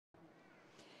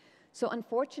So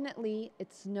unfortunately,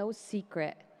 it's no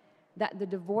secret that the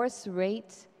divorce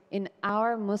rate in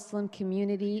our Muslim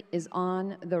community is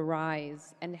on the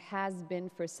rise and has been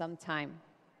for some time.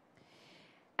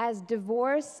 As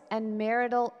divorce and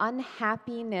marital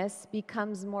unhappiness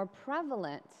becomes more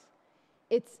prevalent,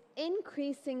 it's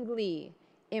increasingly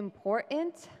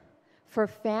important for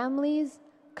families,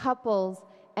 couples,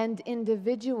 and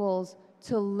individuals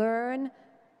to learn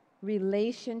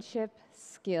relationship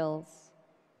skills.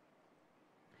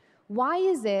 Why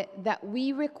is it that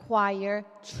we require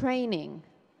training,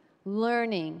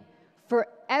 learning for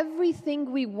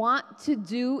everything we want to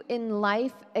do in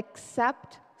life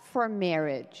except for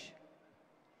marriage?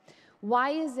 Why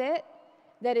is it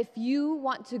that if you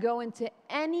want to go into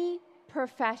any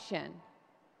profession,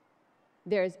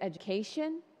 there's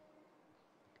education,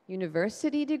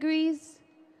 university degrees,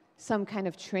 some kind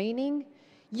of training?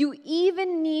 You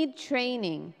even need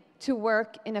training to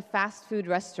work in a fast food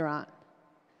restaurant.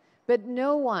 But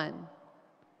no one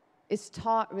is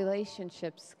taught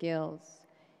relationship skills,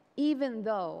 even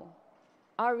though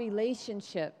our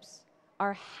relationships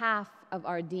are half of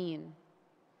our deen.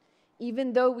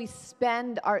 Even though we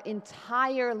spend our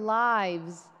entire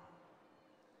lives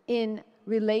in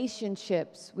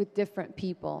relationships with different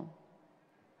people.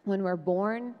 When we're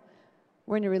born,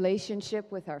 we're in a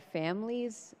relationship with our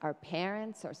families, our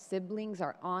parents, our siblings,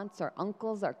 our aunts, our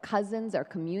uncles, our cousins, our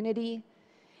community.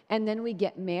 And then we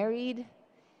get married,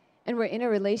 and we're in a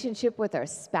relationship with our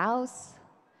spouse.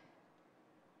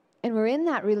 And we're in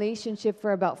that relationship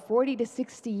for about 40 to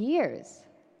 60 years.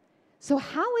 So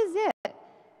how is it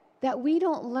that we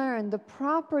don't learn the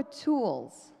proper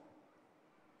tools,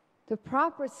 the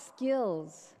proper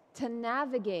skills to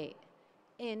navigate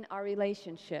in our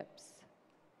relationships?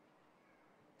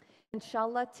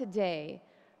 Inshallah, today,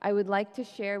 I would like to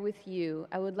share with you,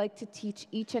 I would like to teach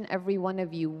each and every one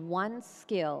of you one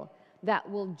skill that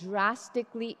will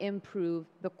drastically improve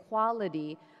the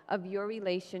quality of your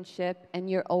relationship and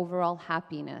your overall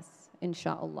happiness,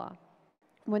 inshallah.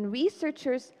 When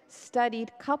researchers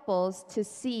studied couples to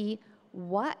see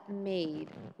what made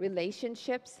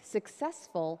relationships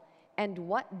successful and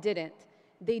what didn't,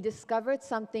 they discovered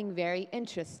something very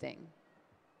interesting.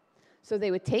 So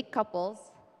they would take couples,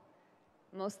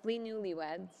 mostly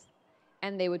newlyweds,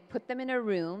 and they would put them in a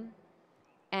room,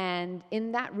 and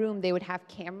in that room they would have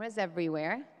cameras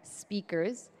everywhere,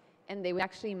 speakers, and they would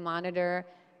actually monitor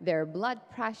their blood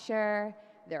pressure,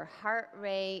 their heart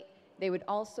rate. They would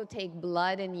also take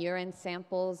blood and urine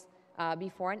samples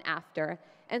before and after.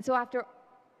 And so after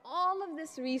all of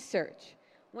this research,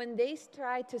 when they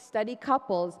tried to study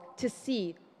couples to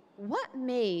see what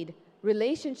made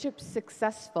relationships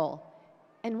successful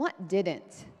and what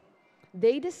didn't,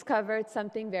 they discovered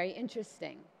something very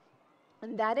interesting.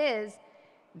 And that is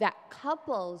that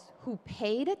couples who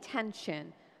paid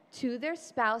attention to their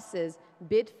spouse's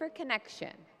bid for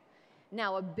connection.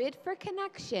 Now, a bid for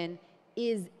connection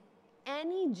is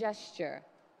any gesture,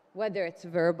 whether it's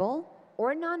verbal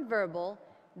or nonverbal,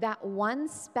 that one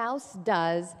spouse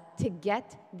does to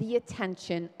get the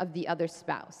attention of the other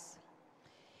spouse.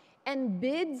 And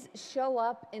bids show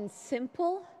up in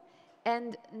simple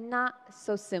and not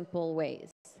so simple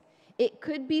ways. It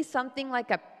could be something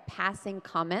like a passing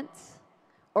comment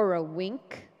or a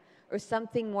wink or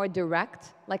something more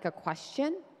direct like a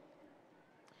question.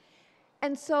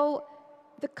 And so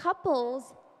the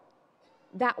couples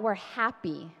that were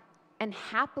happy and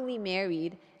happily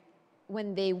married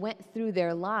when they went through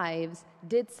their lives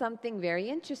did something very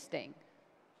interesting.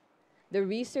 The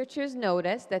researchers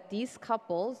noticed that these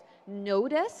couples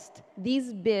noticed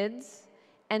these bids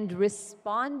and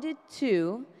responded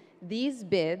to these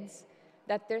bids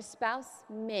that their spouse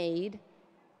made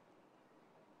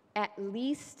at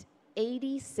least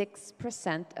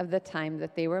 86% of the time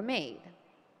that they were made.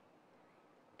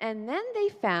 And then they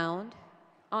found,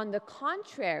 on the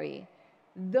contrary,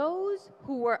 those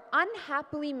who were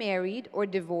unhappily married or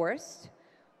divorced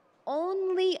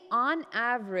only on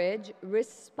average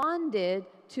responded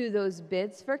to those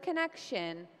bids for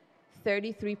connection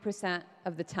 33%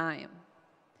 of the time.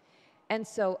 And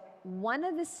so one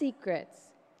of the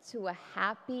secrets to a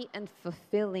happy and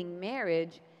fulfilling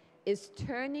marriage is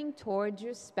turning towards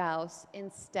your spouse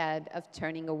instead of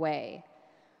turning away.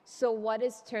 So what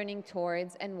is turning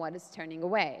towards and what is turning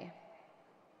away?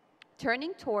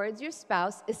 Turning towards your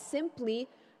spouse is simply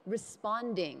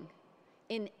responding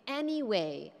in any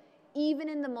way, even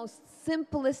in the most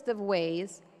simplest of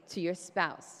ways, to your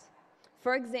spouse.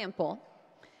 For example,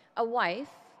 a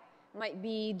wife might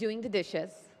be doing the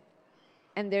dishes,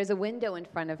 and there's a window in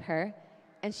front of her,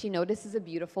 and she notices a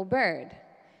beautiful bird.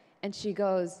 And she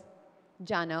goes,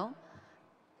 "Jano,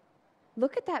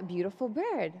 look at that beautiful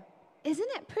bird. Isn't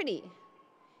it pretty?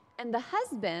 And the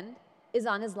husband is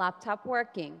on his laptop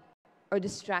working or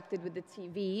distracted with the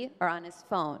TV or on his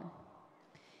phone.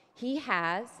 He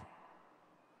has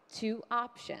two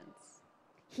options.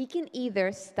 He can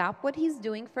either stop what he's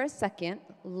doing for a second,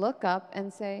 look up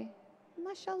and say,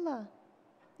 MashaAllah,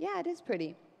 yeah, it is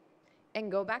pretty,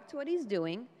 and go back to what he's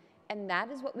doing, and that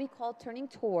is what we call turning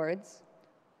towards,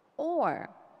 or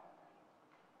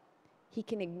he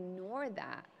can ignore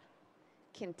that,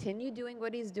 continue doing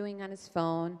what he's doing on his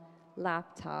phone,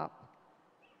 laptop,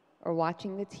 or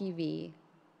watching the TV,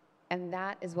 and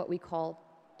that is what we call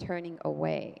turning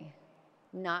away,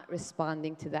 not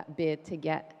responding to that bid to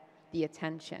get the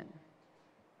attention.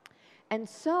 And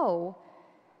so,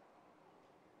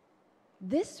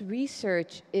 this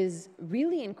research is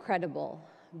really incredible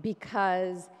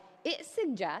because it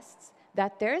suggests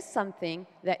that there's something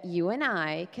that you and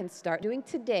I can start doing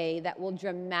today that will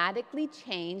dramatically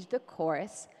change the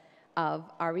course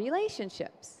of our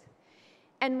relationships.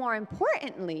 And more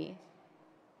importantly,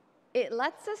 it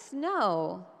lets us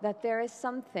know that there is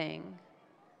something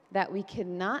that we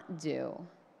cannot do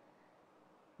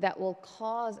that will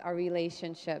cause our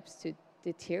relationships to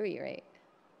deteriorate,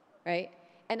 right?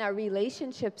 And our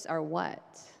relationships are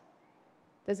what?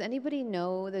 Does anybody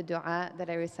know the dua that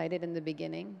I recited in the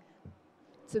beginning?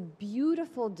 It's a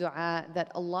beautiful dua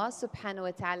that Allah subhanahu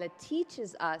wa ta'ala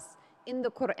teaches us in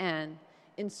the Quran,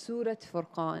 in Surah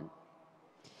Furqan.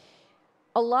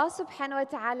 Allah subhanahu wa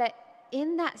ta'ala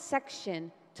in that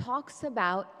section talks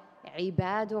about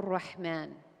Ibadur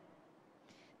Rahman,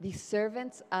 the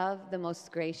servants of the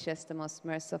most gracious, the most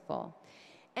merciful.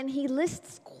 And he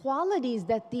lists qualities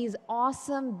that these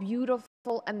awesome,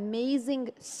 beautiful,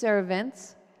 amazing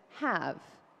servants have.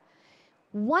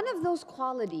 One of those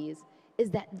qualities is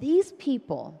that these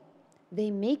people, they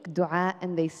make dua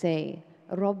and they say,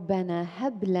 رَبَّنَا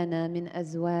هَبْ لَنَا مِنْ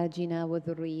أَزْوَاجِنَا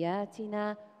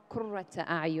وَذُرِّيَّاتِنَا قُرَّةَ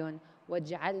أَعْيُنٍ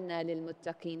وَاجْعَلْنَا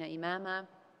لِلْمُتَّقِينَ إِمَامًا.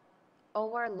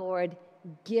 O our Lord,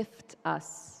 gift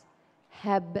us.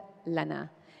 Heb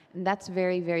lana. And that's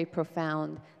very, very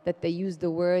profound that they use the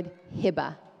word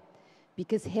hiba,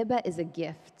 because hiba is a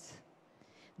gift.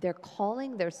 They're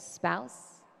calling their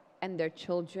spouse and their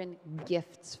children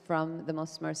gifts from the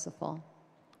most merciful,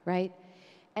 right?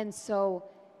 And so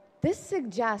this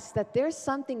suggests that there's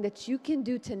something that you can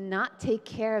do to not take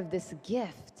care of this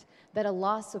gift that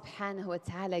Allah subhanahu wa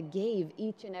ta'ala gave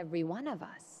each and every one of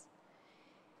us.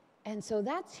 And so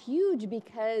that's huge,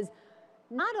 because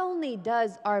not only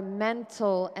does our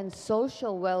mental and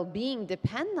social well-being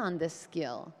depend on this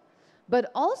skill,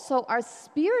 but also our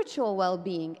spiritual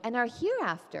well-being and our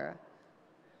hereafter.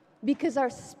 Because our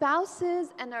spouses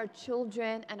and our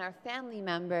children and our family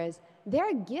members,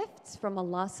 they're gifts from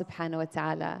Allah subhanahu wa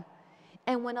ta'ala.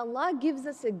 And when Allah gives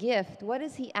us a gift, what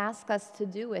does He ask us to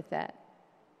do with it?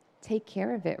 Take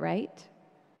care of it, right?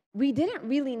 We didn't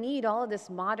really need all of this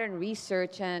modern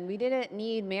research, and we didn't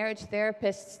need marriage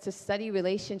therapists to study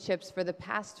relationships for the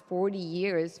past 40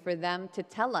 years for them to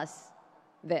tell us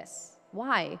this.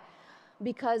 Why?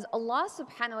 Because Allah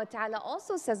subhanahu wa ta'ala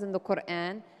also says in the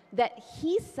Quran that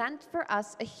He sent for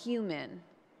us a human,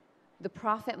 the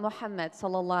Prophet Muhammad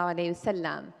sallallahu alayhi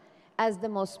wasallam, as the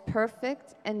most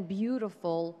perfect and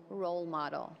beautiful role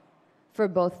model for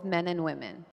both men and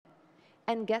women.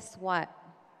 And guess what?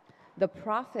 The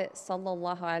Prophet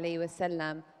sallallahu alaihi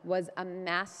wasallam was a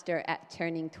master at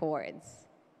turning towards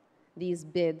these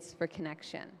bids for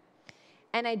connection.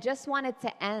 And I just wanted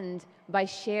to end by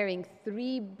sharing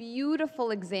 3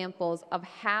 beautiful examples of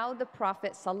how the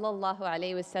Prophet sallallahu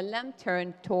alaihi wasallam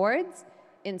turned towards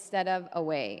instead of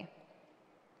away.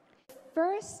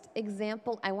 First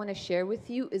example I want to share with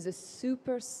you is a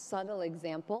super subtle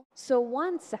example. So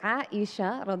once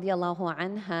Aisha radiallahu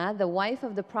anha, the wife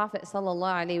of the Prophet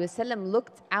sallallahu alaihi wasallam,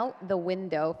 looked out the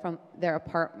window from their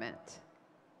apartment.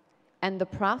 And the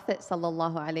Prophet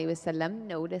sallallahu alaihi wasallam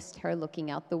noticed her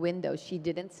looking out the window. She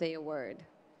didn't say a word.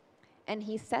 And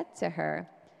he said to her,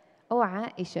 "Oh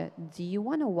Aisha, do you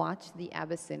want to watch the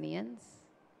Abyssinians?"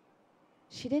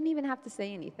 She didn't even have to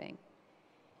say anything.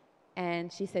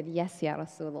 And she said, "Yes, Ya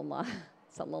Rasulullah,"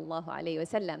 sallallahu alayhi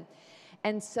wasallam.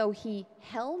 And so he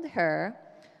held her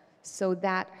so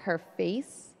that her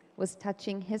face was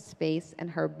touching his face and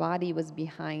her body was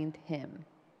behind him.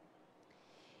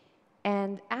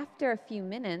 And after a few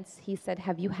minutes, he said,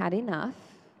 "Have you had enough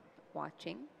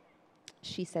watching?"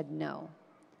 She said, "No."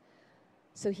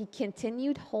 So he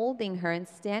continued holding her and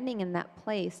standing in that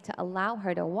place to allow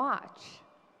her to watch.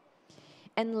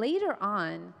 And later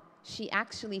on, she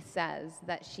actually says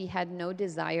that she had no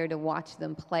desire to watch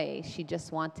them play. She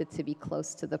just wanted to be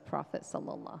close to the Prophet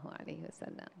sallallahu alaihi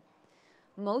wasallam.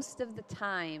 Most of the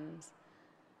times,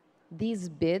 these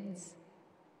bids,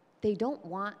 they don't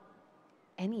want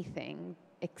anything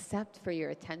except for your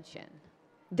attention.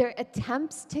 They're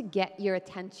attempts to get your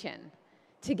attention,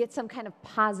 to get some kind of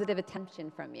positive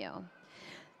attention from you.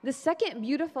 The second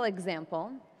beautiful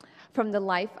example from the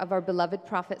life of our beloved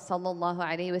Prophet sallallahu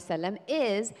alaihi wasallam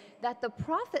is that the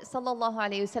Prophet sallallahu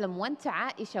alaihi wasallam went to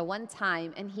Aisha one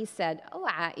time and he said, "Oh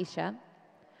Aisha,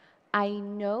 I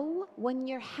know when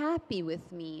you're happy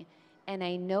with me and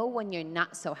I know when you're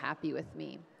not so happy with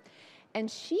me."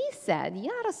 And she said,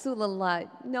 "Ya Rasulullah,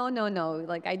 no, no, no,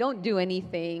 like I don't do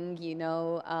anything,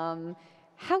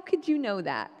 how could you know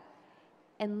that?"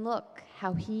 And look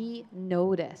how he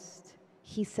noticed.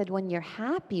 He said, "When you're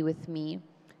happy with me,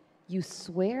 you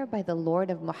swear by the Lord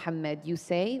of Muhammad. You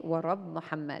say, wa Rabb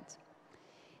Muhammad.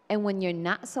 And when you're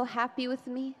not so happy with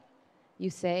me, you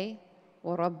say,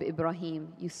 wa Rabb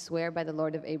Ibrahim. You swear by the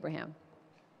Lord of Abraham."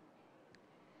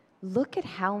 Look at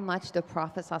how much the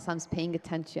Prophet ﷺ is paying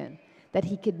attention, that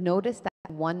he could notice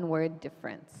that one word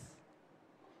difference.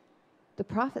 The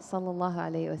Prophet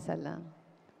ﷺ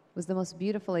was the most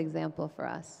beautiful example for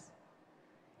us.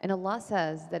 And Allah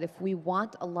says that if we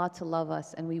want Allah to love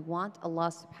us and we want Allah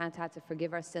subhanahu wa ta'ala to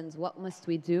forgive our sins, what must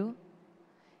we do?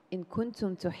 In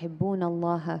kuntum tuhibbuna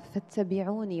Allah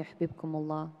fattabi'uni yuhibbukum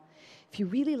Allah. If you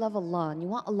really love Allah and you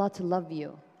want Allah to love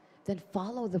you, then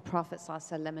follow the Prophet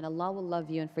ﷺ and Allah will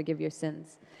love you and forgive your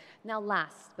sins. Now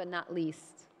last but not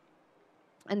least,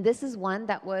 and this is one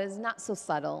that was not so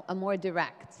subtle, a more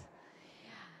direct.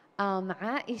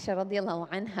 Aisha radiallahu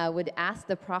anha would ask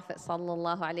the Prophet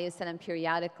sallallahu alaihi wasallam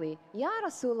periodically, "Ya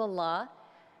Rasulullah,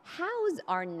 how's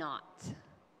our knot?"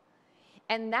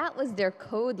 And that was their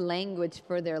code language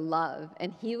for their love.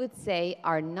 And he would say,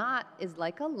 "Our knot is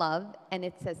like a love, and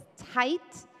it's as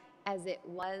tight as it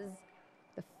was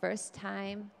the first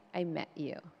time I met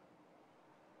you."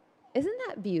 Isn't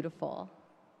that beautiful?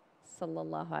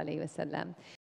 Sallallahu alaihi wasallam.